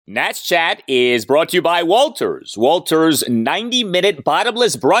Nats Chat is brought to you by Walters. Walters' 90-minute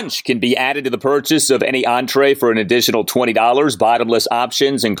bottomless brunch can be added to the purchase of any entree for an additional $20. Bottomless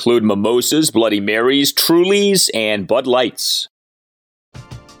options include mimosas, Bloody Marys, Trulies, and Bud Lights.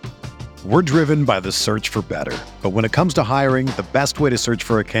 We're driven by the search for better. But when it comes to hiring, the best way to search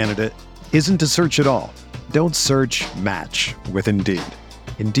for a candidate isn't to search at all. Don't search, match with Indeed.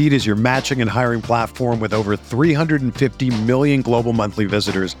 Indeed is your matching and hiring platform with over 350 million global monthly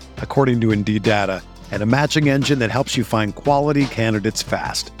visitors, according to Indeed data, and a matching engine that helps you find quality candidates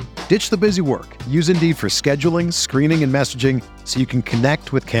fast. Ditch the busy work. Use Indeed for scheduling, screening, and messaging so you can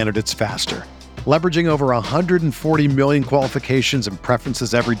connect with candidates faster. Leveraging over 140 million qualifications and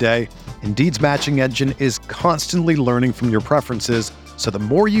preferences every day, Indeed's matching engine is constantly learning from your preferences, so the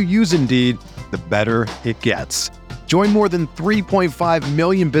more you use Indeed, the better it gets. Join more than 3.5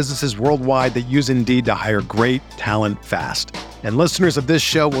 million businesses worldwide that use Indeed to hire great talent fast. And listeners of this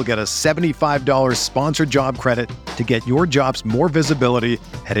show will get a $75 sponsored job credit to get your jobs more visibility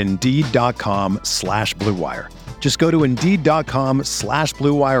at Indeed.com/Blue Wire. Just go to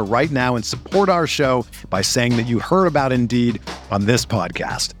Indeed.com/Blue Wire right now and support our show by saying that you heard about Indeed on this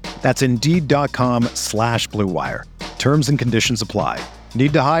podcast. That's Indeed.com/Blue Wire. Terms and conditions apply.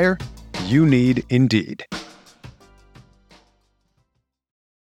 Need to hire? You need Indeed.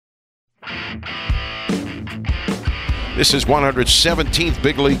 This is 117th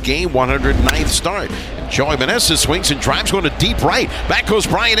big league game, 109th start. Joey Meneses swings and drives going to deep right. Back goes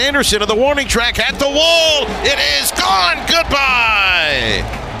Brian Anderson to the warning track at the wall. It is gone. Goodbye.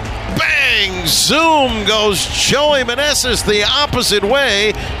 Bang! Zoom goes Joey Meneses the opposite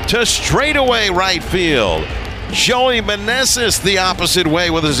way to straightaway right field. Joey Meneses the opposite way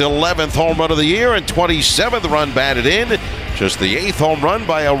with his 11th home run of the year and 27th run batted in. Just the 8th home run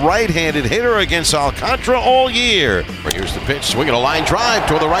by a right-handed hitter against Alcantara all year. Here's the pitch, swinging a line drive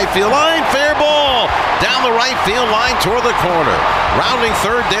toward the right field line. Fair ball! Down the right field line toward the corner. Rounding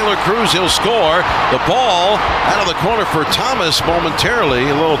third, De La Cruz, he'll score. The ball out of the corner for Thomas momentarily.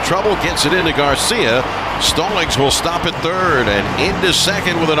 A little trouble, gets it into Garcia. Stallings will stop at third, and into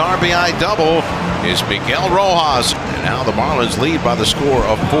second with an RBI double is Miguel Rojas. And now the Marlins lead by the score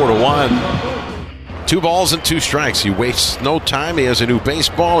of 4-1. 2 balls and 2 strikes. He wastes no time. He has a new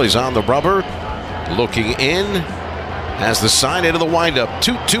baseball. He's on the rubber. Looking in. Has the sign into the windup.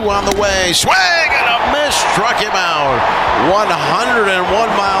 2-2 on the way. Swing and a miss. Struck him out. 101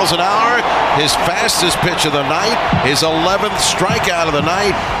 miles an hour. His fastest pitch of the night. His 11th strikeout of the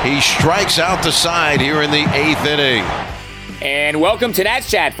night. He strikes out the side here in the 8th inning. And welcome to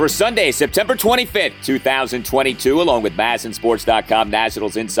Nats Chat for Sunday, September 25th, 2022, along with MASNsports.com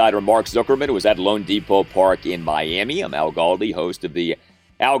Nationals insider Mark Zuckerman, who was at Lone Depot Park in Miami. I'm Al Galdi, host of the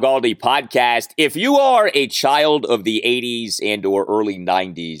Al Galdi podcast. If you are a child of the 80s and or early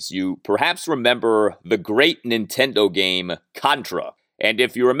 90s, you perhaps remember the great Nintendo game Contra. And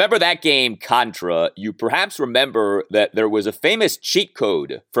if you remember that game, Contra, you perhaps remember that there was a famous cheat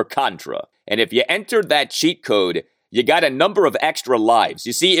code for Contra. And if you entered that cheat code, you got a number of extra lives.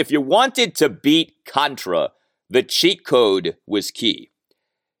 You see, if you wanted to beat Contra, the cheat code was key.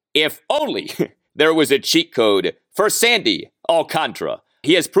 If only there was a cheat code for Sandy Alcantara.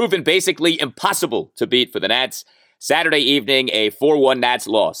 He has proven basically impossible to beat for the Nats. Saturday evening, a 4-1 Nats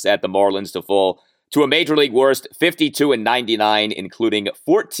loss at the Marlins to fall to a Major League worst 52-99, including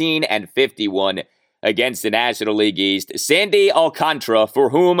 14-51 against the National League East. Sandy Alcantara,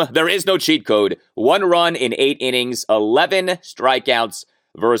 for whom there is no cheat code, 1 run in 8 innings, 11 strikeouts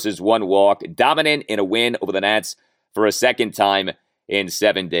versus 1 walk, dominant in a win over the Nats for a second time in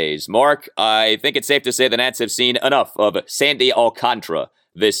 7 days. Mark, I think it's safe to say the Nats have seen enough of Sandy Alcantara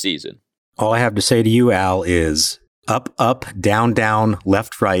this season. All I have to say to you, Al, is up, up, down, down,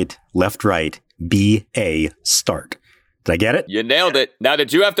 left, right, B-A, start. Did I get it? You nailed it. Now,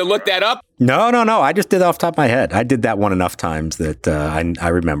 did you have to look that up? No. I just did it off the top of my head. I did that one enough times that I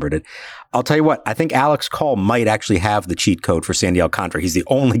remembered it. I'll tell you what, I think Alex Call might actually have the cheat code for Sandy Alcantara. He's the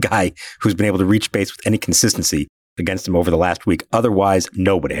only guy who's been able to reach base with any consistency against him over the last week. Otherwise,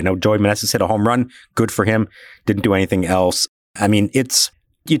 nobody. I know Joey Meneses hit a home run. Good for him. Didn't do anything else. I mean,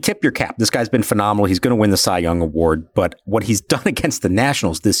 you tip your cap. This guy's been phenomenal. He's going to win the Cy Young Award. But what he's done against the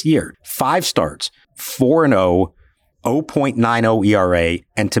Nationals this year, 5 starts, 4-0, 0.90 ERA,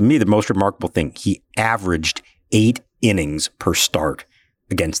 and to me, the most remarkable thing, he averaged 8 innings per start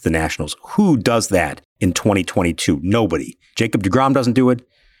against the Nationals. Who does that in 2022? Nobody. Jacob deGrom doesn't do it.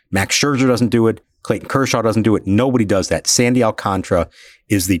 Max Scherzer doesn't do it. Clayton Kershaw doesn't do it. Nobody does that. Sandy Alcantara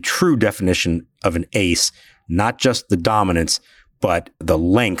is the true definition of an ace, not just the dominance, but the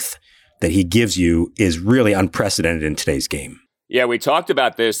length that he gives you is really unprecedented in today's game. Yeah, we talked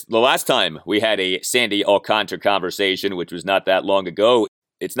about this the last time we had a Sandy Alcantara conversation, which was not that long ago.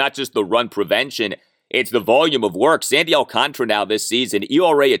 It's not just the run prevention, it's the volume of work. Sandy Alcantara now this season,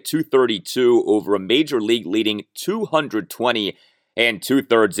 ERA at 2.32 over a major league leading 220 and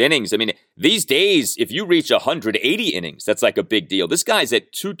 2/3 innings. I mean, these days, if you reach 180 innings, that's like a big deal. This guy's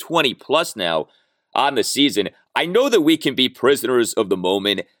at 220 plus now on the season. I know that we can be prisoners of the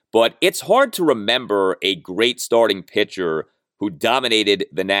moment, but it's hard to remember a great starting pitcher who dominated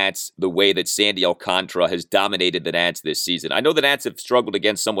the Nats the way that Sandy Alcantara has dominated the Nats this season. I know the Nats have struggled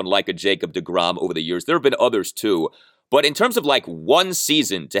against someone like a Jacob deGrom over the years. There have been others too. But in terms of like one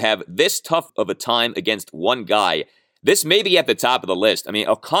season to have this tough of a time against one guy, this may be at the top of the list. I mean,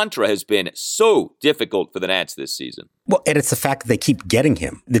 Alcantara has been so difficult for the Nats this season. Well, and it's the fact that they keep getting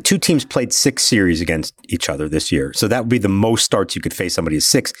him. The two teams played 6 series against each other this year. So that would be the most starts you could face somebody is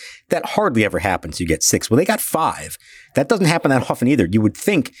 6. That hardly ever happens. You get 6. Well, they got 5. That doesn't happen that often either. You would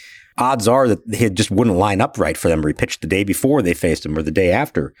think odds are that he just wouldn't line up right for them, or he pitched the day before they faced him or the day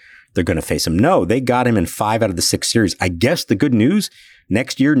after they're going to face him. No, they got him in 5 out of the 6 series. I guess the good news,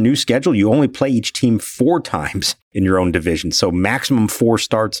 next year, new schedule, you only play each team 4 times in your own division. So maximum 4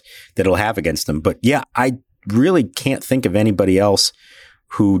 starts that he'll have against them. But yeah, I really can't think of anybody else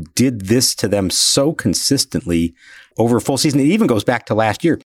who did this to them so consistently over a full season. It even goes back to last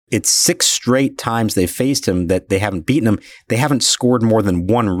year. It's 6 straight times they faced him that they haven't beaten him. They haven't scored more than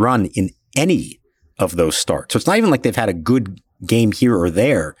 1 run in any of those starts. So it's not even like they've had a good game here or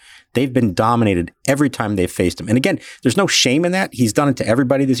there. They've been dominated every time they've faced him. And again, there's no shame in that. He's done it to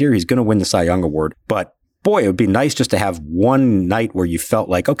everybody this year. He's going to win the Cy Young Award. But boy, it would be nice just to have one night where you felt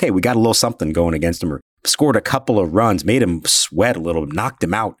like, okay, we got a little something going against him, or scored a couple of runs, made him sweat a little, knocked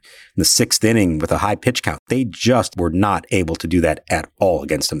him out in the 6th inning with a high pitch count. They just were not able to do that at all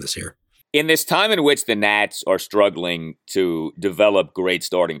against him this year. In this time in which the Nats are struggling to develop great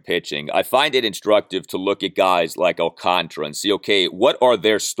starting pitching, I find it instructive to look at guys like Alcantara and see, okay, what are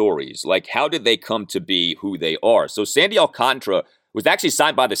their stories? Like, how did they come to be who they are? So Sandy Alcantara was actually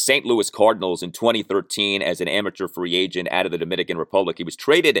signed by the St. Louis Cardinals in 2013 as an amateur free agent out of the Dominican Republic. He was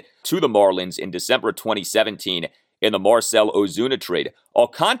traded to the Marlins in December 2017 in the Marcell Ozuna trade.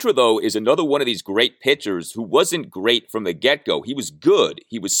 Alcantara, though, is another one of these great pitchers who wasn't great from the get-go. He was good.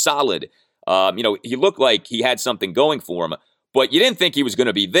 He was solid. He looked like he had something going for him, but you didn't think he was going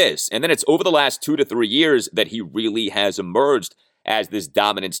to be this. And then it's over the last 2 to 3 years that he really has emerged as this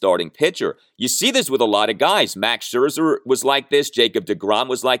dominant starting pitcher. You see this with a lot of guys. Max Scherzer was like this. Jacob deGrom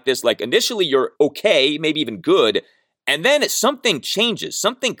was like this. Like, initially, you're okay, maybe even good. And then something changes,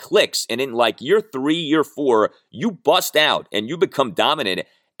 something clicks, and in like year 3, year 4, you bust out and you become dominant,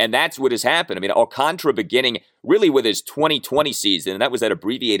 and that's what has happened. I mean, Alcantara beginning really with his 2020 season, and that was that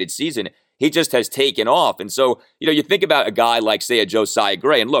abbreviated season, he just has taken off. And so, you think about a guy like, say, a Josiah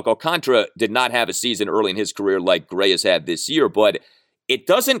Gray, and look, Alcantara did not have a season early in his career like Gray has had this year, but it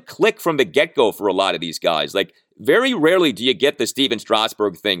doesn't click from the get-go for a lot of these guys. Like, very rarely do you get the Steven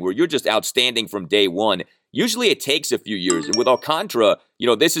Strasburg thing where you're just outstanding from day one. Usually it takes a few years. And with Alcantara,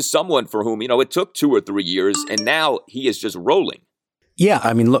 this is someone for whom, it took 2 or 3 years, and now he is just rolling. Yeah,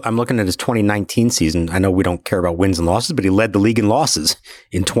 I mean, look, I'm looking at his 2019 season. I know we don't care about wins and losses, but he led the league in losses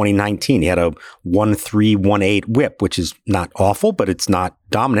in 2019. He had a 1.318 whip, which is not awful, but it's not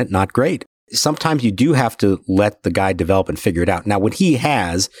dominant, not great. Sometimes you do have to let the guy develop and figure it out. Now, what he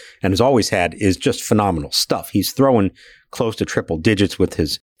has and has always had is just phenomenal stuff. He's throwing close to triple digits with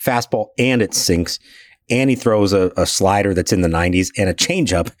his fastball, and it sinks. And he throws a slider that's in the 90s and a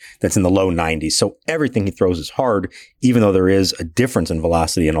changeup that's in the low 90s. So everything he throws is hard, even though there is a difference in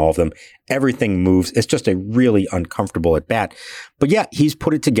velocity in all of them. Everything moves. It's just a really uncomfortable at bat. But yeah, he's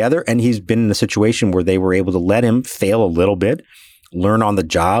put it together, and he's been in a situation where they were able to let him fail a little bit, learn on the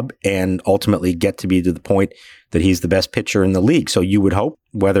job, and ultimately get to be to the point that he's the best pitcher in the league. So you would hope,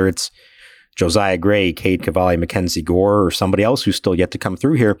 whether it's Josiah Gray, Cade Cavalli, Mackenzie Gore, or somebody else who's still yet to come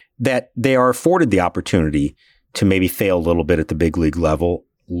through here, that they are afforded the opportunity to maybe fail a little bit at the big league level,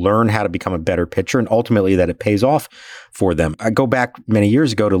 learn how to become a better pitcher, and ultimately that it pays off for them. I go back many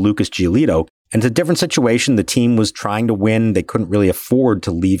years ago to Lucas Giolito, and it's a different situation. The team was trying to win. They couldn't really afford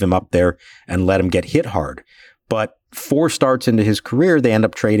to leave him up there and let him get hit hard. But 4 starts into his career, they end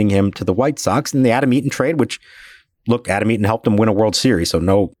up trading him to the White Sox in the Adam Eaton trade, which, look, Adam Eaton helped him win a World Series, so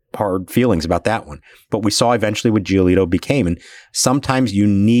no hard feelings about that one. But we saw eventually what Giolito became. And sometimes you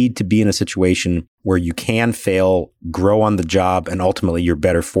need to be in a situation where you can fail, grow on the job, and ultimately you're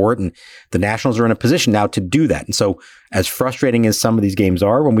better for it. And the Nationals are in a position now to do that. And so as frustrating as some of these games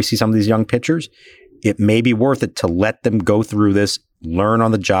are when we see some of these young pitchers, it may be worth it to let them go through this, learn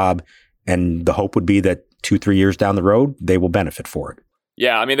on the job. And the hope would be that 2-3 years down the road, they will benefit for it.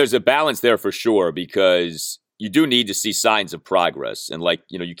 Yeah, I mean, there's a balance there for sure, because you do need to see signs of progress. And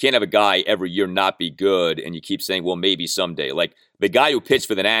you can't have a guy every year not be good and you keep saying, well, maybe someday. Like the guy who pitched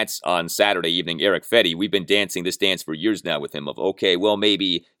for the Nats on Saturday evening, Eric Fetty, we've been dancing this dance for years now with him of, okay, well,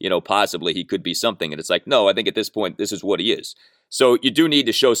 maybe, possibly he could be something. And it's like, no, I think at this point, this is what he is. So you do need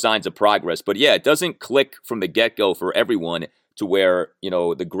to show signs of progress. But yeah, it doesn't click from the get-go for everyone to where,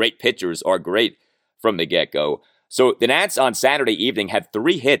 the great pitchers are great from the get-go. So the Nats on Saturday evening had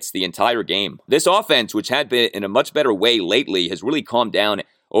 3 hits the entire game. This offense, which had been in a much better way lately, has really calmed down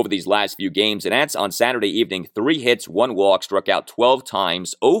over these last few games. The Nats on Saturday evening, 3 hits, 1 walk, struck out 12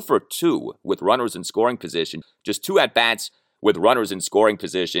 times, 0 for 2 with runners in scoring position. Just 2 at-bats with runners in scoring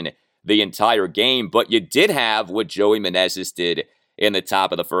position the entire game. But you did have what Joey Meneses did in the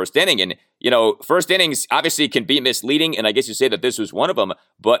top of the first inning. And, first innings obviously can be misleading, and I guess you say that this was one of them,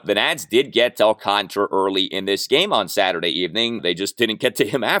 but the Nats did get to Alcantara early in this game on Saturday evening. They just didn't get to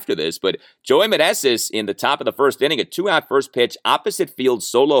him after this. But Joey Meneses in the top of the first inning, a 2-out first pitch, opposite field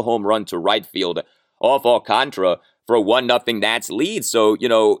solo home run to right field off Alcantara for a 1-0 Nats lead. So,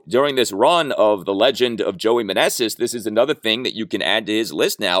 during this run of the legend of Joey Meneses, this is another thing that you can add to his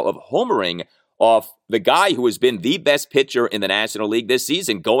list now of homering off the guy who has been the best pitcher in the National League this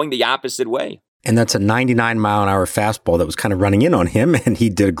season, going the opposite way. And that's a 99-mile-an-hour fastball that was kind of running in on him, and he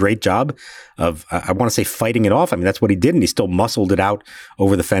did a great job of, I want to say, fighting it off. I mean, that's what he did, and he still muscled it out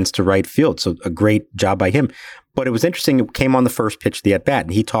over the fence to right field. So a great job by him. But it was interesting, it came on the first pitch of the at-bat,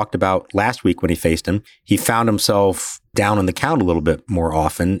 and he talked about last week when he faced him, he found himself down on the count a little bit more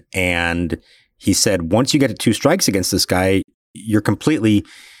often, and he said, once you get to 2 strikes against this guy, you're completely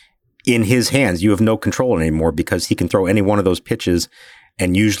in his hands. You have no control anymore because he can throw any one of those pitches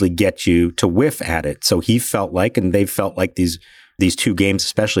and usually get you to whiff at it. So he felt like, and they've felt like these 2 games,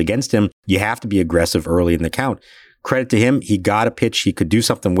 especially against him, you have to be aggressive early in the count. Credit to him. He got a pitch he could do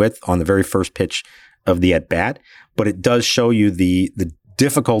something with on the very first pitch of the at-bat, but it does show you the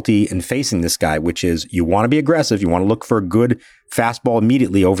difficulty in facing this guy, which is you want to be aggressive. You want to look for a good fastball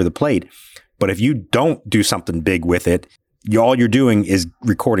immediately over the plate. But if you don't do something big with it, all you're doing is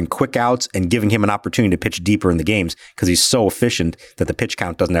recording quick outs and giving him an opportunity to pitch deeper in the games because he's so efficient that the pitch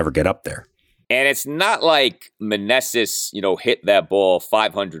count doesn't ever get up there. And it's not like Meneses, hit that ball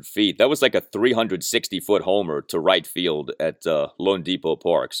 500 feet. That was like a 360-foot homer to right field at Lone Depot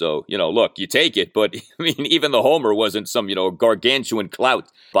Park. So, look, you take it. But, I mean, even the homer wasn't some, gargantuan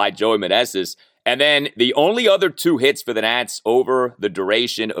clout by Joey Meneses. And then the only other 2 hits for the Nats over the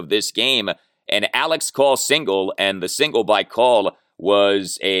duration of this game, an Alex Call single, and the single by Call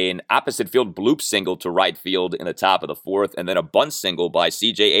was an opposite field bloop single to right field in the top of the 4th, and then a bunt single by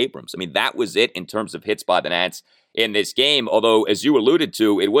C.J. Abrams. I mean, that was it in terms of hits by the Nats in this game, although, as you alluded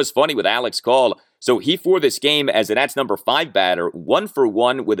to, it was funny with Alex Call. So he, for this game, as the Nats' number 5 batter, 1 for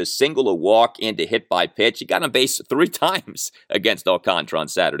 1 with a single, a walk, and a hit by pitch. He got on base 3 times against Alcantara on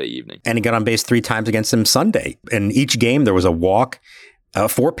Saturday evening. And he got on base 3 times against him Sunday. In each game, there was a walk, a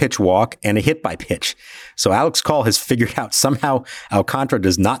 4-pitch walk, and a hit by pitch. So Alex Call has figured out somehow Alcantara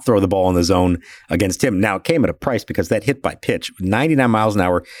does not throw the ball in the zone against him. Now, it came at a price because that hit by pitch, 99 miles an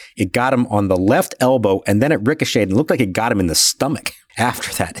hour, it got him on the left elbow, and then it ricocheted and looked like it got him in the stomach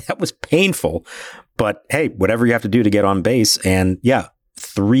after that. That was painful. But hey, whatever you have to do to get on base. And yeah,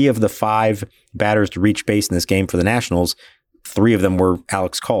 3 of the 5 batters to reach base in this game for the Nationals, 3 of them were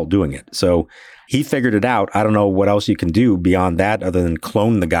Alex Call doing it. So he figured it out. I don't know what else you can do beyond that other than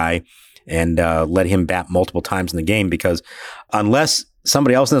clone the guy and let him bat multiple times in the game, because unless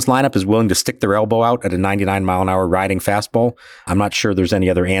somebody else in this lineup is willing to stick their elbow out at a 99-mile-an-hour riding fastball, I'm not sure there's any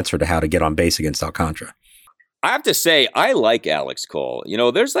other answer to how to get on base against Alcantara. I have to say, I like Alex Call.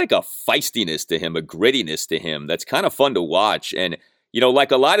 There's like a feistiness to him, a grittiness to him that's kind of fun to watch. And,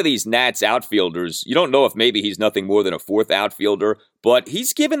 like a lot of these Nats outfielders, you don't know if maybe he's nothing more than a 4th outfielder, but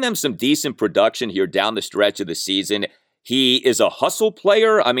he's given them some decent production here down the stretch of the season. He is a hustle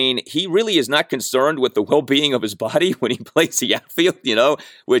player. I mean, he really is not concerned with the well-being of his body when he plays the outfield,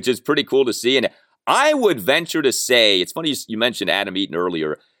 which is pretty cool to see. And I would venture to say, it's funny you mentioned Adam Eaton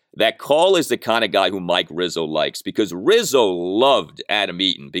earlier, that Call is the kind of guy who Mike Rizzo likes, because Rizzo loved Adam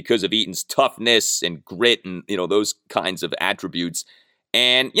Eaton because of Eaton's toughness and grit and, those kinds of attributes.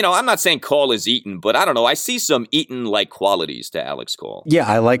 And, I'm not saying Call is Eaton, but I don't know. I see some Eaton-like qualities to Alex Call. Yeah,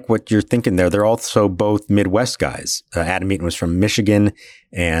 I like what you're thinking there. They're also both Midwest guys. Adam Eaton was from Michigan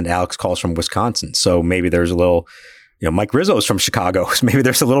and Alex Call's from Wisconsin. So maybe there's a little, Mike Rizzo is from Chicago. So maybe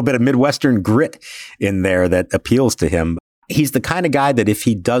there's a little bit of Midwestern grit in there that appeals to him. He's the kind of guy that if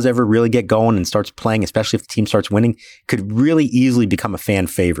he does ever really get going and starts playing, especially if the team starts winning, could really easily become a fan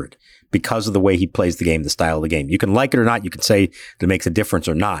favorite, because of the way he plays the game, the style of the game. You can like it or not. You can say that it makes a difference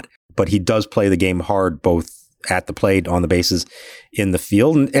or not, but he does play the game hard, both at the plate, on the bases, in the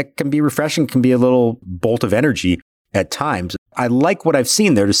field. And it can be refreshing, can be a little bolt of energy at times. I like what I've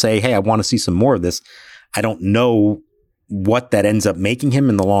seen there to say, hey, I want to see some more of this. I don't know what that ends up making him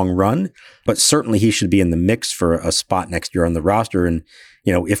in the long run, but certainly he should be in the mix for a spot next year on the roster. And,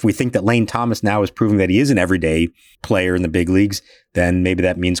 if we think that Lane Thomas now is proving that he is an everyday player in the big leagues, then maybe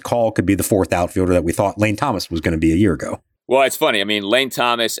that means Call could be the fourth outfielder that we thought Lane Thomas was going to be a year ago. Well, it's funny. I mean, Lane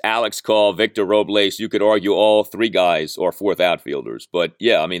Thomas, Alex Call, Victor Robles, you could argue all three guys are fourth outfielders. But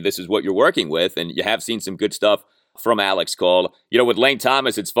yeah, I mean, this is what you're working with, and you have seen some good stuff from Alex Call. With Lane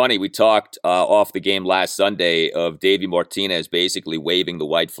Thomas, it's funny. We talked off the game last Sunday of Davey Martinez basically waving the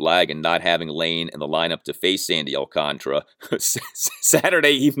white flag and not having Lane in the lineup to face Sandy Alcantara.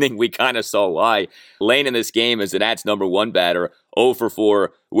 Saturday evening, we kind of saw why. Lane in this game is the Nats' number one batter, 0 for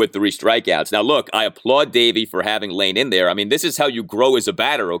 4 with 3 strikeouts. Now, look, I applaud Davey for having Lane in there. I mean, this is how you grow as a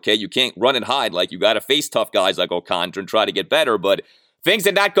batter, okay? You can't run and hide. Like, you got to face tough guys like Alcantara and try to get better, but things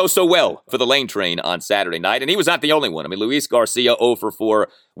did not go so well for the Lane train on Saturday night, and he was not the only one. I mean, Luis Garcia, 0 for 4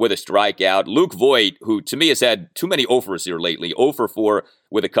 with a strikeout. Luke Voit, who to me has had too many 0-fers here lately, 0 for 4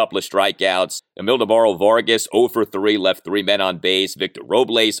 with a couple of strikeouts. Emil Navarro Vargas, 0 for 3, left 3 men on base. Victor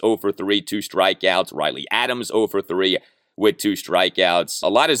Robles, 0 for 3, 2 strikeouts. Riley Adams, 0 for 3 with 2 strikeouts. A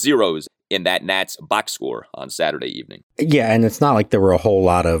lot of zeros in that Nats box score on Saturday evening. Yeah, and it's not like there were a whole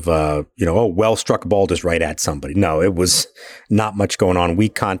lot of, well-struck ball just right at somebody. No, it was not much going on.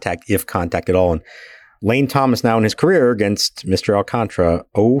 Weak contact, if contact at all. And Lane Thomas now in his career against Mr. Alcantara,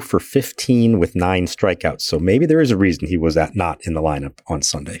 0 for 15 with 9 strikeouts. So maybe there is a reason he was not in the lineup on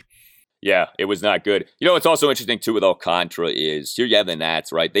Sunday. Yeah, it was not good. What's also interesting, too, with Alcantara is here you have the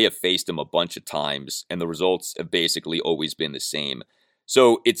Nats, right? They have faced him a bunch of times, and the results have basically always been the same.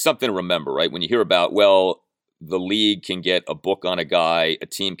 So it's something to remember, right? When you hear about, well, the league can get a book on a guy, a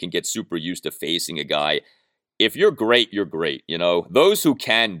team can get super used to facing a guy. If you're great, you're great, Those who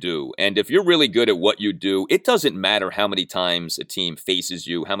can do. And if you're really good at what you do, it doesn't matter how many times a team faces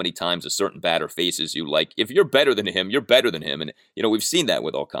you, how many times a certain batter faces you. Like, if you're better than him, you're better than him. And, we've seen that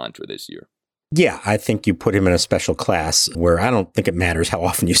with Alcantara this year. Yeah, I think you put him in a special class where I don't think it matters how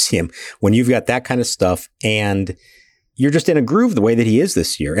often you see him. When you've got that kind of stuff and you're just in a groove the way that he is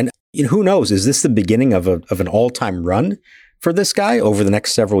this year. And who knows, is this the beginning of an all-time run for this guy over the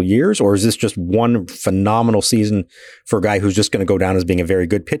next several years? Or is this just one phenomenal season for a guy who's just going to go down as being a very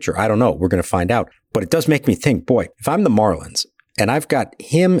good pitcher? I don't know. We're going to find out. But it does make me think, boy, if I'm the Marlins and I've got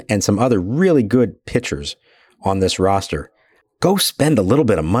him and some other really good pitchers on this roster, go spend a little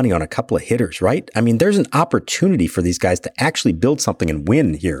bit of money on a couple of hitters, right? I mean, there's an opportunity for these guys to actually build something and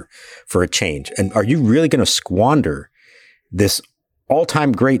win here for a change. And are you really going to squander this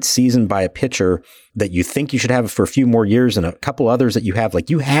all-time great season by a pitcher that you think you should have for a few more years and a couple others that you have? Like,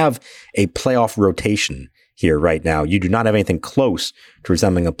 you have a playoff rotation here right now. You do not have anything close to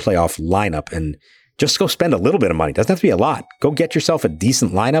resembling a playoff lineup, and just go spend a little bit of money. Doesn't have to be a lot. Go get yourself a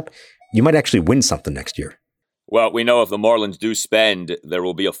decent lineup. You might actually win something next year. Well, we know if the Marlins do spend, there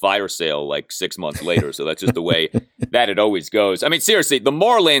will be a fire sale like 6 months later. So that's just the way that it always goes. I mean, seriously, the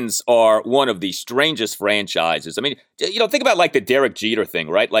Marlins are one of the strangest franchises. I mean, think about like the Derek Jeter thing,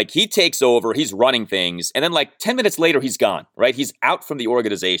 right? Like, he takes over, he's running things, and then like 10 minutes later, he's gone, right? He's out from the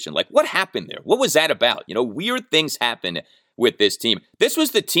organization. Like, what happened there? What was that about? Weird things happen with this team. This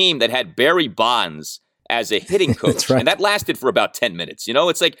was the team that had Barry Bonds as a hitting coach. That's right. And that lasted for about 10 minutes.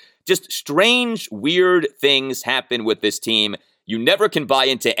 It's like just strange, weird things happen with this team. You never can buy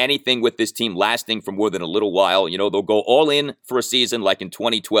into anything with this team lasting for more than a little while. They'll go all in for a season like in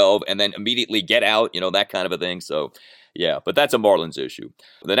 2012 and then immediately get out, that kind of a thing. So, yeah, but that's a Marlins issue.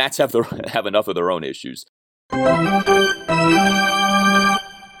 The Nats have enough of their own issues.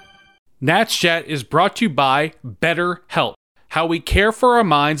 Nats Chat is brought to you by BetterHelp. How we care for our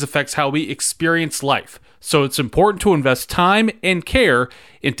minds affects how we experience life, so it's important to invest time and care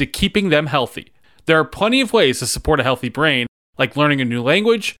into keeping them healthy. There are plenty of ways to support a healthy brain, like learning a new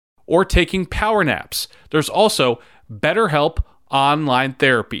language or taking power naps. There's also BetterHelp Online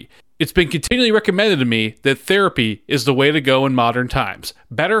Therapy. It's been continually recommended to me that therapy is the way to go in modern times.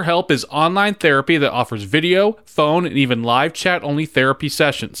 BetterHelp is online therapy that offers video, phone, and even live chat-only therapy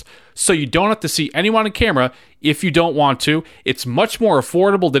sessions. So you don't have to see anyone on camera if you don't want to. It's much more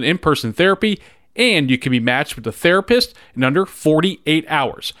affordable than in-person therapy, and you can be matched with a therapist in under 48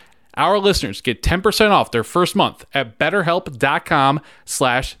 hours. Our listeners get 10% off their first month at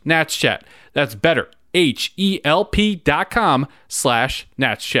betterhelp.com/natschat. That's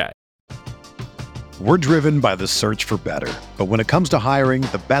betterhelp.com/natschat. We're driven by the search for better. But when it comes to hiring,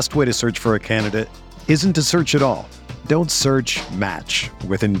 the best way to search for a candidate isn't to search at all. Don't search, match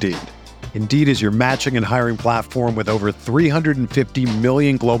with Indeed. Indeed is your matching and hiring platform with over 350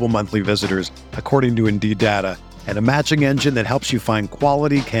 million global monthly visitors, according to Indeed data, and a matching engine that helps you find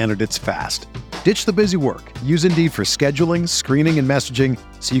quality candidates fast. Ditch the busy work. Use Indeed for scheduling, screening, and messaging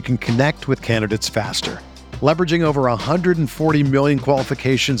so you can connect with candidates faster. Leveraging over 140 million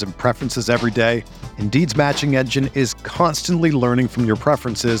qualifications and preferences every day, Indeed's matching engine is constantly learning from your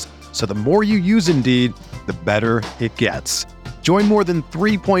preferences, so the more you use Indeed, the better it gets. Join more than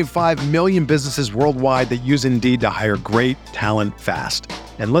 3.5 million businesses worldwide that use Indeed to hire great talent fast.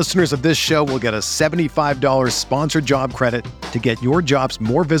 And listeners of this show will get a $75 sponsored job credit to get your jobs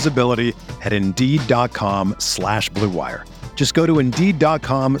more visibility at Indeed.com/Blue Wire. Just go to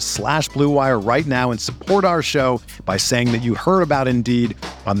Indeed.com/Blue Wire right now and support our show by saying that you heard about Indeed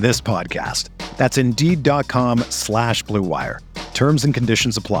on this podcast. That's Indeed.com/Blue Wire. Terms and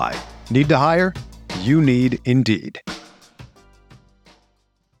conditions apply. Need to hire? You need Indeed.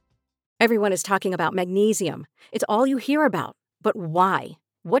 Everyone is talking about magnesium. It's all you hear about. But why?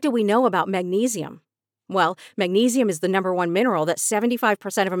 What do we know about magnesium? Well, magnesium is the number one mineral that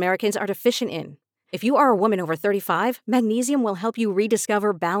 75% of Americans are deficient in. If you are a woman over 35, magnesium will help you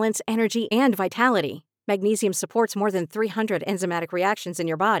rediscover balance, energy, and vitality. Magnesium supports more than 300 enzymatic reactions in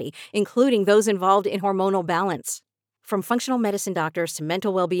your body, including those involved in hormonal balance. From functional medicine doctors to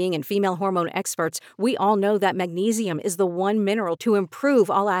mental well-being and female hormone experts, we all know that magnesium is the one mineral to improve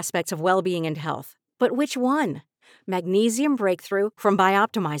all aspects of well-being and health. But which one? Magnesium Breakthrough from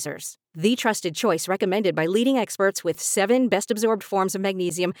Bioptimizers, the trusted choice recommended by leading experts with 7 best-absorbed forms of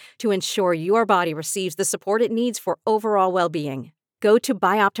magnesium to ensure your body receives the support it needs for overall well-being. Go to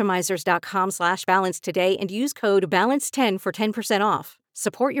bioptimizers.com/balance today and use code BALANCE10 for 10% off.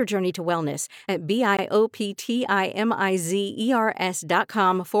 Support your journey to wellness at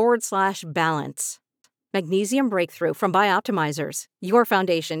bioptimizers.com/balance. Magnesium Breakthrough from Bioptimizers, your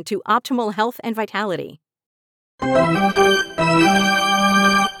foundation to optimal health and vitality.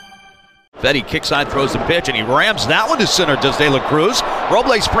 Fetty kickside throws the pitch, and he rams that one to center, does De La Cruz.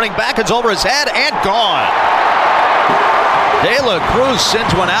 Robles sprinting back, it's over his head, and gone. De La Cruz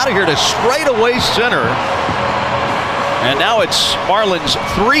sends one out of here to straightaway center. And now it's Marlins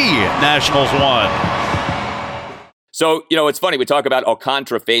 3, Nationals 1. So, it's funny. We talk about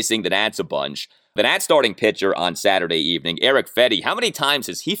Alcantara facing the Nats a bunch. The Nats starting pitcher on Saturday evening, Eric Fetty, how many times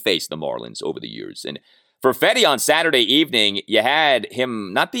has he faced the Marlins over the years? And for Fetty on Saturday evening, you had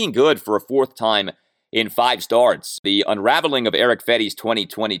him not being good for a 4th time in 5 starts. The unraveling of Eric Fetty's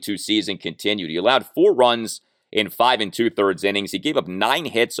 2022 season continued. He allowed 4 runs in 5 2/3 innings. He gave up 9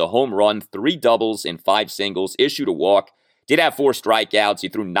 hits, a home run, 3 doubles, and 5 singles, issued a walk, did have 4 strikeouts. He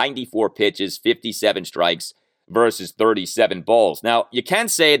threw 94 pitches, 57 strikes versus 37 balls. Now, you can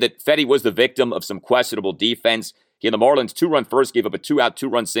say that Fetty was the victim of some questionable defense. He and the Marlins 2-run first gave up a 2-out,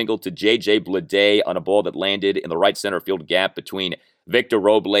 2-run single to J.J. Bleday on a ball that landed in the right center field gap between Victor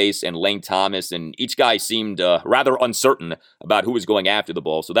Robles and Lane Thomas, and each guy seemed rather uncertain about who was going after the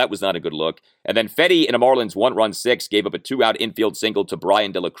ball, so that was not a good look. And then Fetty in a Marlins 1-run 6 gave up a 2-out infield single to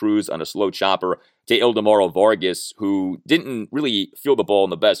Brian De La Cruz on a slow chopper to Ildemaro Vargas, who didn't really feel the ball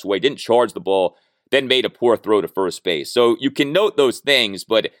in the best way, didn't charge the ball, then made a poor throw to first base. So you can note those things,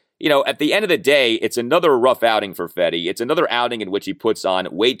 but at the end of the day, it's another rough outing for Fetty. It's another outing in which he puts on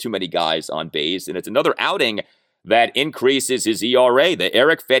way too many guys on base, and it's another outing that increases his ERA. The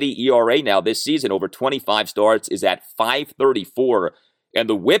Eric Fetty ERA now this season over 25 starts is at 5.34, and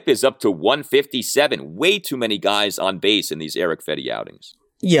the whip is up to 157. Way too many guys on base in these Eric Fetty outings.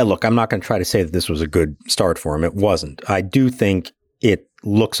 Yeah, look, I'm not going to try to say that this was a good start for him. It wasn't. I do think it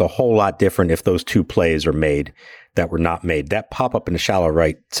looks a whole lot different if those 2 plays are made that were not made. That pop-up in the shallow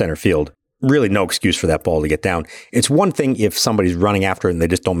right center field, really no excuse for that ball to get down. It's one thing if somebody's running after it and they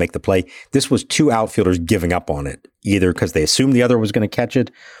just don't make the play. This was 2 outfielders giving up on it, either because they assumed the other was going to catch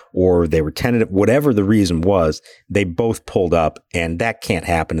it or they were tentative. Whatever the reason was, they both pulled up, and that can't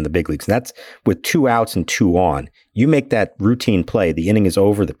happen in the big leagues. That's with 2 outs and 2 on. You make that routine play, the inning is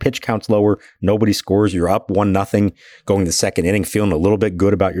over, the pitch count's lower, nobody scores, you're up 1-0 going the second inning, feeling a little bit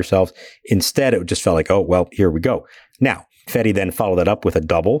good about yourselves. Instead, it just felt like, oh, well, here we go. Now, Fetty then followed that up with a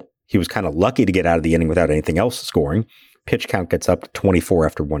double. He was kind of lucky to get out of the inning without anything else scoring. Pitch count gets up to 24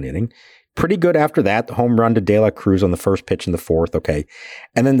 after 1 inning. Pretty good after that. The home run to De La Cruz on the first pitch in the 4th. Okay.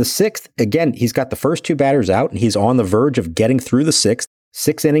 And then the 6th, again, he's got the first 2 batters out, and he's on the verge of getting through the 6th.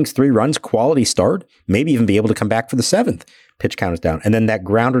 6 innings, 3 runs, quality start, maybe even be able to come back for the 7th. Pitch count is down. And then that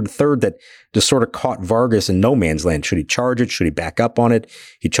grounder to 3rd that just sort of caught Vargas in no man's land. Should he charge it? Should he back up on it?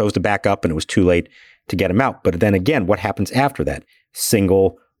 He chose to back up, and it was too late. to get him out. But then again, what happens after that?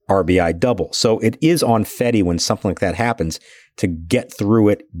 Single, RBI, double. So it is on Fedde when something like that happens to get through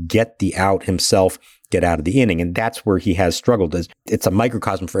it, get the out himself, get out of the inning. And that's where he has struggled. It's a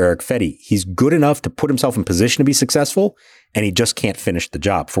microcosm for Eric Fedde. He's good enough to put himself in position to be successful, and he just can't finish the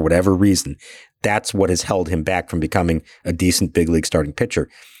job for whatever reason. That's what has held him back from becoming a decent big league starting pitcher.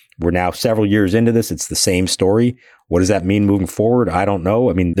 We're now several years into this. It's the same story. What does that mean moving forward? I don't know.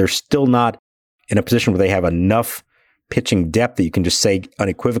 I mean, they're still not in a position where they have enough pitching depth that you can just say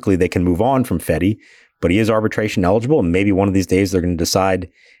unequivocally they can move on from Fedde, but he is arbitration eligible, and maybe one of these days they're going to decide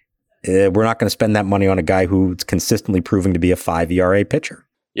we're not going to spend that money on a guy who's consistently proving to be a 5 ERA pitcher.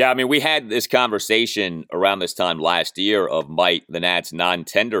 Yeah, I mean, we had this conversation around this time last year of might the Nats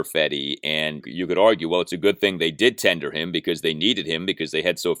non-tender Fedde, and you could argue, well, it's a good thing they did tender him because they needed him because they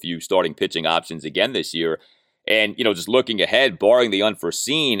had so few starting pitching options again this year. And, just looking ahead, barring the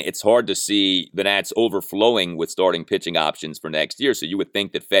unforeseen, it's hard to see the Nats overflowing with starting pitching options for next year. So you would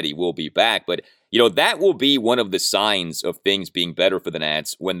think that Fedde will be back. But, that will be one of the signs of things being better for the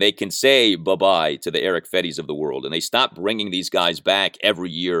Nats when they can say bye-bye to the Eric Feddes of the world. And they stop bringing these guys back every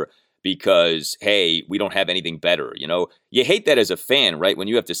year because, hey, we don't have anything better. You hate that as a fan, right? When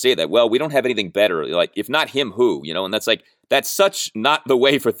you have to say that, well, we don't have anything better. Like, if not him, who? And that's such not the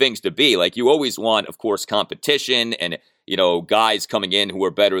way for things to be. Like, you always want, of course, competition and, guys coming in who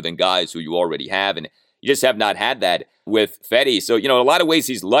are better than guys who you already have. And you just have not had that with Fedde. So, in a lot of ways,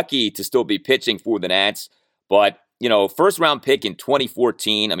 he's lucky to still be pitching for the Nats. But, first round pick in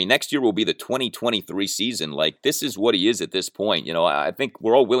 2014. I mean, next year will be the 2023 season. Like, this is what he is at this point. I think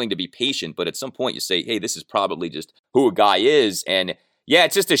we're all willing to be patient, but at some point you say, hey, this is probably just who a guy is. And yeah,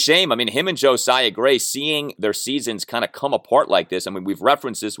 it's just a shame. I mean, him and Josiah Gray, seeing their seasons kind of come apart like this. I mean, we've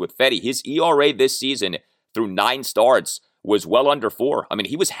referenced this with Fedde. His ERA this season through 9 starts was well under 4. I mean,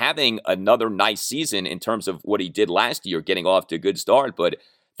 he was having another nice season in terms of what he did last year, getting off to a good start, but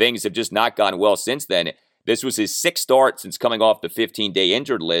things have just not gone well since then. This was his 6th start since coming off the 15-day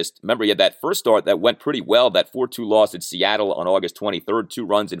injured list. Remember, he had that first start that went pretty well, that 4-2 loss at Seattle on August 23rd, 2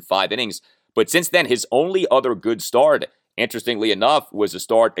 runs in 5 innings. But since then, his only other good start, interestingly enough, was a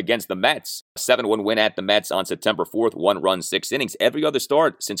start against the Mets. 7-1 win at the Mets on September 4th, 1 run, 6 innings. Every other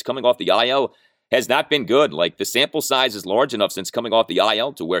start since coming off the IL has not been good. Like, the sample size is large enough since coming off the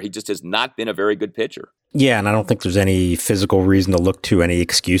IL to where he just has not been a very good pitcher. Yeah, and I don't think there's any physical reason to look to, any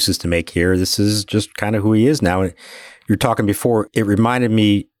excuses to make here. This is just kind of who he is now. You're talking before, it reminded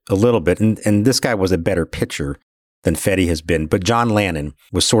me a little bit, and this guy was a better pitcher than Fedde has been, but John Lannon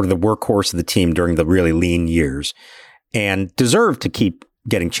was sort of the workhorse of the team during the really lean years and deserved to keep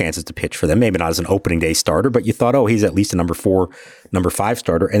getting chances to pitch for them. Maybe not as an opening day starter, but you thought, oh, he's at least a number 4, number 5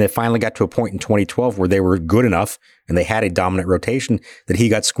 starter. And it finally got to a point in 2012 where they were good enough and they had a dominant rotation that he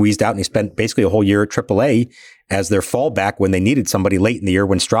got squeezed out, and he spent basically a whole year at AAA as their fallback when they needed somebody late in the year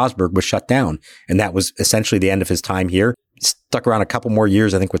when Strasburg was shut down. And that was essentially the end of his time here. Stuck around a couple more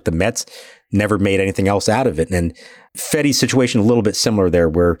years, I think, with the Mets, never made anything else out of it. And Fedde's situation a little bit similar there,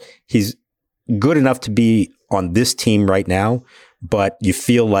 where he's good enough to be on this team right now, but you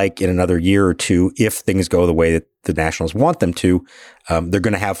feel like in another year or two, if things go the way that the Nationals want them to, they're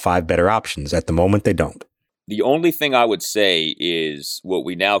going to have 5 better options. At the moment, they don't. The only thing I would say is what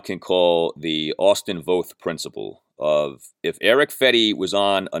we now can call the Austin Voth principle of, if Eric Fedde was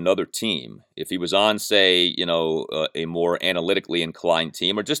on another team, if he was on, say, a more analytically inclined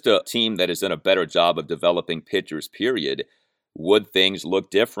team, or just a team that has done a better job of developing pitchers, period, would things look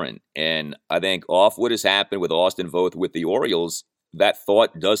different? And I think off what has happened with Austin Voth with the Orioles, that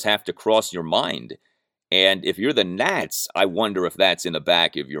thought does have to cross your mind. And if you're the Nats, I wonder if that's in the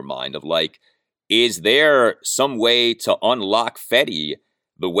back of your mind of like, is there some way to unlock Fedde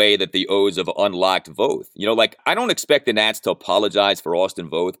the way that the O's have unlocked Voth? I don't expect the Nats to apologize for Austin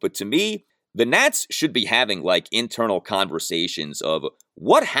Voth, but to me, the Nats should be having internal conversations of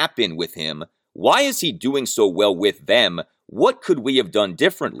what happened with him. Why is he doing so well with them? What could we have done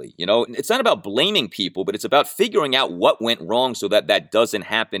differently? It's not about blaming people, but it's about figuring out what went wrong so that that doesn't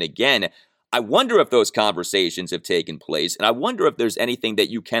happen again. I wonder if those conversations have taken place, and I wonder if there's anything that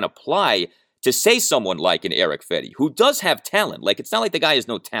you can apply to say someone like an Eric Fedde, who does have talent. It's not like the guy has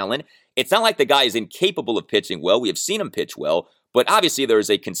no talent. It's not like the guy is incapable of pitching well. We have seen him pitch well, but obviously there is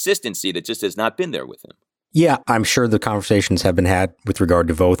a consistency that just has not been there with him. Yeah, I'm sure the conversations have been had with regard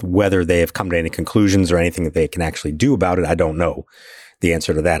to Voth. Whether they have come to any conclusions or anything that they can actually do about it, I don't know the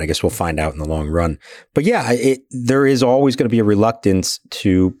answer to that. I guess we'll find out in the long run. But yeah, there is always going to be a reluctance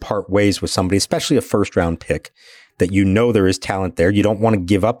to part ways with somebody, especially a first-round pick, that there is talent there. You don't want to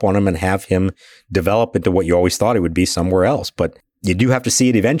give up on him and have him develop into what you always thought he would be somewhere else. But you do have to see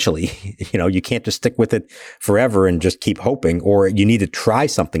it eventually. You can't just stick with it forever and just keep hoping, or you need to try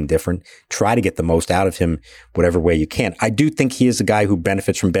something different, try to get the most out of him whatever way you can. I do think he is a guy who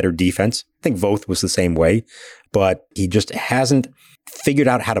benefits from better defense. I think Voth was the same way, but he just hasn't figured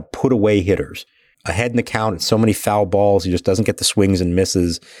out how to put away hitters. Ahead in the count, it's so many foul balls. He just doesn't get the swings and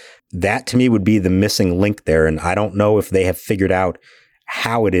misses. That to me would be the missing link there. And I don't know if they have figured out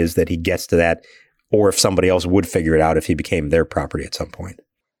how it is that he gets to that, or if somebody else would figure it out if he became their property at some point.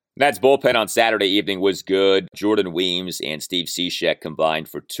 Nats bullpen on Saturday evening was good. Jordan Weems and Steve Cishek combined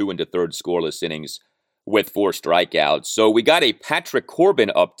for 2 1/3 scoreless innings with 4 strikeouts. So we got a Patrick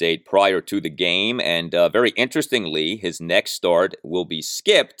Corbin update prior to the game, and very interestingly, his next start will be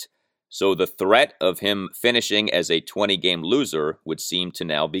skipped. So the threat of him finishing as a 20-game loser would seem to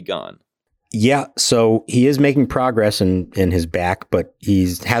now be gone. Yeah, so he is making progress in his back, but he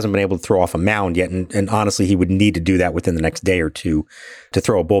hasn't been able to throw off a mound yet. And honestly, he would need to do that within the next day or two to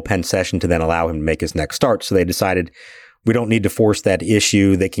throw a bullpen session to then allow him to make his next start. So they decided we don't need to force that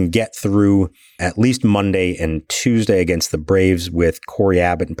issue. They can get through at least Monday and Tuesday against the Braves with Corey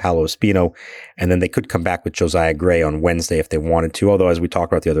Abbott and Paolo Espino. And then they could come back with Josiah Gray on Wednesday if they wanted to. Although, as we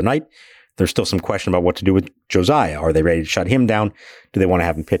talked about the other night, there's still some question about what to do with Josiah. Are they ready to shut him down? Do they want to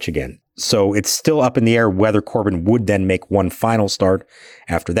have him pitch again? So it's still up in the air whether Corbin would then make one final start.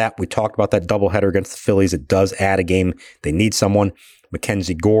 After that, we talked about that doubleheader against the Phillies. It does add a game. They need someone.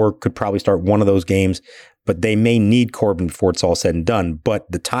 Mackenzie Gore could probably start one of those games, but they may need Corbin before it's all said and done. But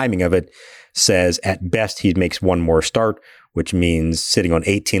the timing of it says at best he makes one more start, which means sitting on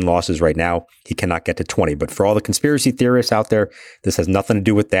 18 losses right now, he cannot get to 20. But for all the conspiracy theorists out there, this has nothing to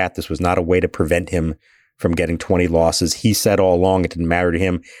do with that. This was not a way to prevent him from getting 20 losses. He said all along it didn't matter to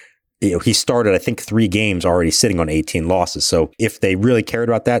him. He started, I think, 3 games already sitting on 18 losses. So if they really cared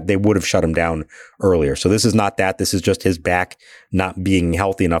about that, they would have shut him down earlier. So this is not that. This is just his back not being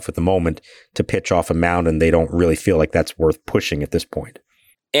healthy enough at the moment to pitch off a mound, and they don't really feel like that's worth pushing at this point.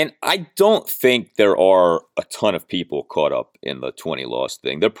 And I don't think there are a ton of people caught up in the 20-loss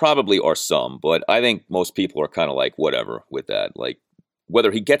thing. There probably are some, but I think most people are kind of like, whatever with that. Like,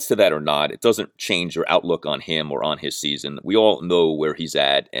 whether he gets to that or not, it doesn't change your outlook on him or on his season. We all know where he's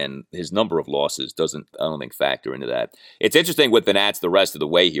at, and his number of losses doesn't, I don't think, factor into that. It's interesting with the Nats the rest of the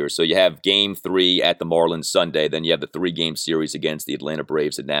way here. So you have Game 3 at the Marlins Sunday, then you have the 3-game series against the Atlanta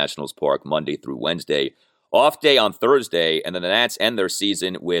Braves at Nationals Park Monday through Wednesday. Off day on Thursday, and then the Nats end their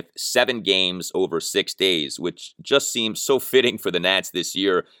season with 7 games over 6 days, which just seems so fitting for the Nats this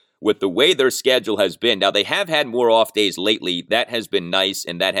year with the way their schedule has been. Now, they have had more off days lately. That has been nice,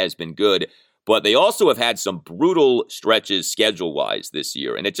 and that has been good. But they also have had some brutal stretches schedule-wise this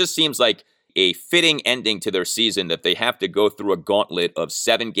year. And it just seems like a fitting ending to their season that they have to go through a gauntlet of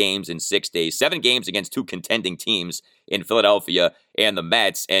 7 games in 6 days, 7 games against 2 contending teams in Philadelphia and the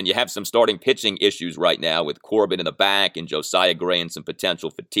Mets. And you have some starting pitching issues right now with Corbin in the back and Josiah Gray and some potential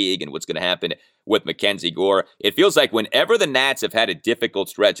fatigue and what's going to happen with Mackenzie Gore. It feels like whenever the Nats have had a difficult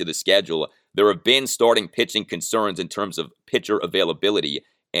stretch of the schedule, there have been starting pitching concerns in terms of pitcher availability.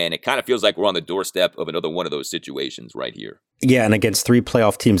 And it kind of feels like we're on the doorstep of another one of those situations right here. Yeah, and against 3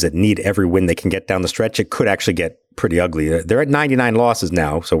 playoff teams that need every win they can get down the stretch, it could actually get pretty ugly. They're at 99 losses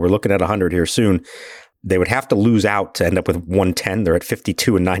now, so we're looking at 100 here soon. They would have to lose out to end up with 110. They're at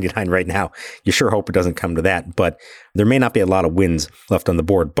 52 and 99 right now. You sure hope it doesn't come to that, but there may not be a lot of wins left on the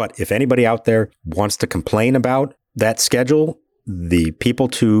board. But if anybody out there wants to complain about that schedule, the people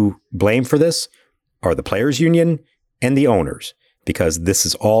to blame for this are the players' union and the owners, because this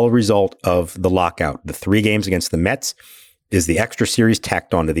is all a result of the lockout. The 3 games against the Mets is the extra series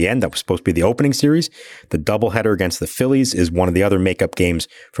tacked on to the end. That was supposed to be the opening series. The doubleheader against the Phillies is one of the other makeup games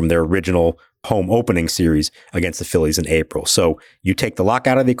from their original home opening series against the Phillies in April. So you take the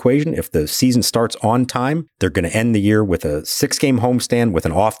lockout out of the equation. If the season starts on time, they're going to end the year with a 6-game homestand with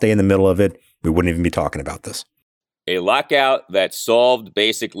an off day in the middle of it. We wouldn't even be talking about this. A lockout that solved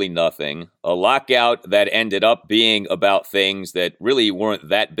basically nothing. A lockout that ended up being about things that really weren't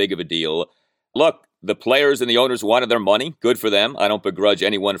that big of a deal. Look, the players and the owners wanted their money. Good for them. I don't begrudge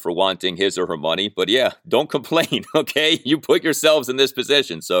anyone for wanting his or her money. But yeah, don't complain, okay? You put yourselves in this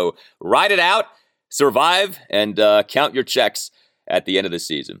position. So ride it out, survive, and count your checks at the end of the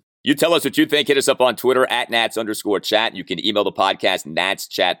season. You tell us what you think. Hit us up on Twitter at @Nats_chat. You can email the podcast,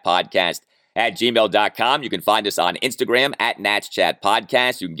 natschatpodcast@gmail.com. You can find us on Instagram at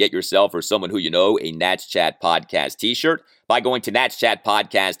natschatpodcast. You can get yourself or someone who you know a Nats Chat Podcast t-shirt by going to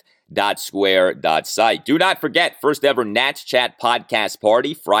natschatpodcast.square.site. Do not forget, first ever Nats Chat Podcast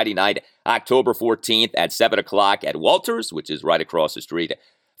Party, Friday night, October 14th at 7 o'clock at Walters, which is right across the street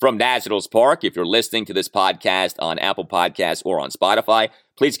from Nationals Park. If you're listening to this podcast on Apple Podcasts or on Spotify,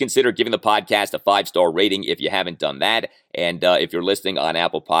 please consider giving the podcast a 5-star rating if you haven't done that. And if you're listening on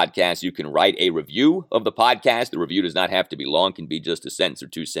Apple Podcasts, you can write a review of the podcast. The review does not have to be long, can be just a sentence or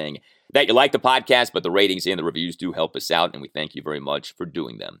two saying that you like the podcast, but the ratings and the reviews do help us out, and we thank you very much for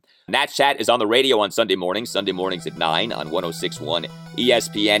doing them. Nats Chat is on the radio on Sunday mornings at 9 on 106.1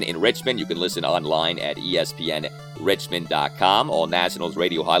 ESPN in Richmond. You can listen online at espnrichmond.com. All Nationals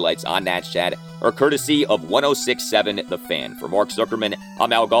radio highlights on Nats Chat are courtesy of 106.7 The Fan. For Mark Zuckerman,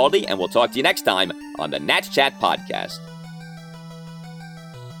 I'm Al Galdi, and we'll talk to you next time on the Nats Chat podcast.